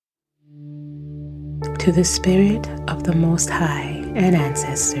To the Spirit of the Most High and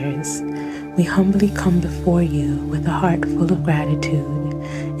ancestors, we humbly come before you with a heart full of gratitude.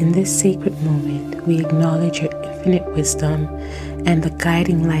 In this sacred moment, we acknowledge your infinite wisdom and the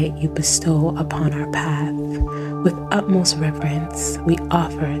guiding light you bestow upon our path. With utmost reverence, we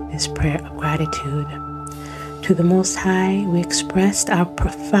offer this prayer of gratitude. To the Most High, we expressed our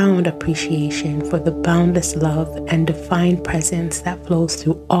profound appreciation for the boundless love and divine presence that flows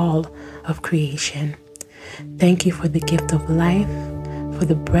through all of creation. Thank you for the gift of life, for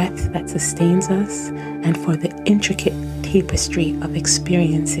the breath that sustains us, and for the intricate tapestry of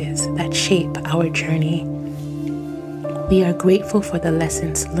experiences that shape our journey. We are grateful for the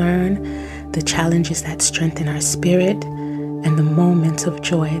lessons learned, the challenges that strengthen our spirit, and the moments of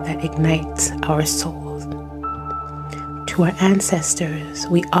joy that ignite our souls. To our ancestors,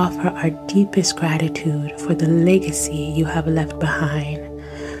 we offer our deepest gratitude for the legacy you have left behind.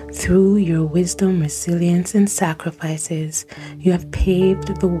 Through your wisdom, resilience, and sacrifices, you have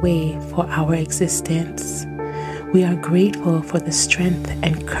paved the way for our existence. We are grateful for the strength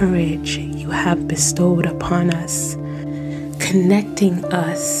and courage you have bestowed upon us, connecting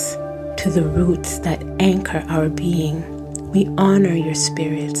us to the roots that anchor our being. We honor your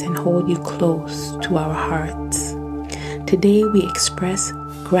spirits and hold you close to our hearts. Today we express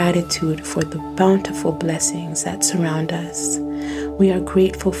gratitude for the bountiful blessings that surround us. We are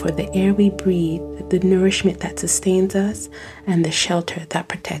grateful for the air we breathe, the nourishment that sustains us, and the shelter that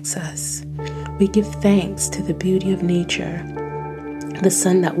protects us. We give thanks to the beauty of nature, the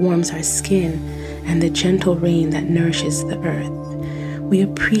sun that warms our skin, and the gentle rain that nourishes the earth. We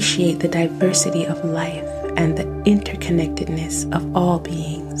appreciate the diversity of life and the interconnectedness of all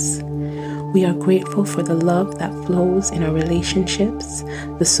beings. We are grateful for the love that flows in our relationships,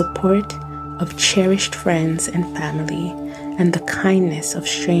 the support of cherished friends and family, and the kindness of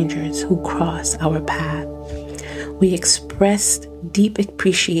strangers who cross our path. We express deep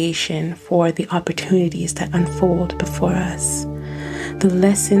appreciation for the opportunities that unfold before us, the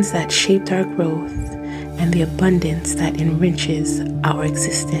lessons that shaped our growth, and the abundance that enriches our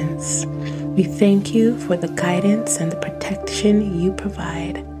existence. We thank you for the guidance and the protection you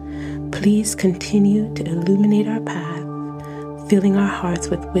provide. Please continue to illuminate our path, filling our hearts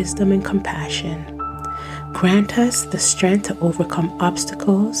with wisdom and compassion. Grant us the strength to overcome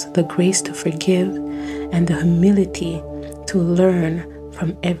obstacles, the grace to forgive, and the humility to learn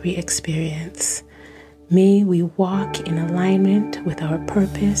from every experience. May we walk in alignment with our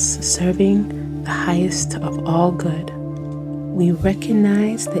purpose, serving the highest of all good. We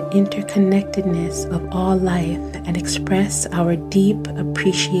recognize the interconnectedness of all life and express our deep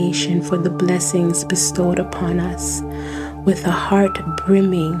appreciation for the blessings bestowed upon us. With a heart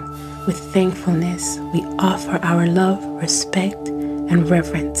brimming with thankfulness, we offer our love, respect, and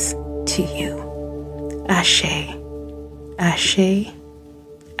reverence to you. Ashe, Ashe,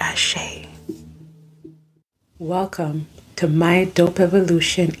 Ashe. Welcome to My Dope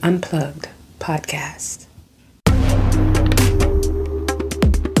Evolution Unplugged podcast.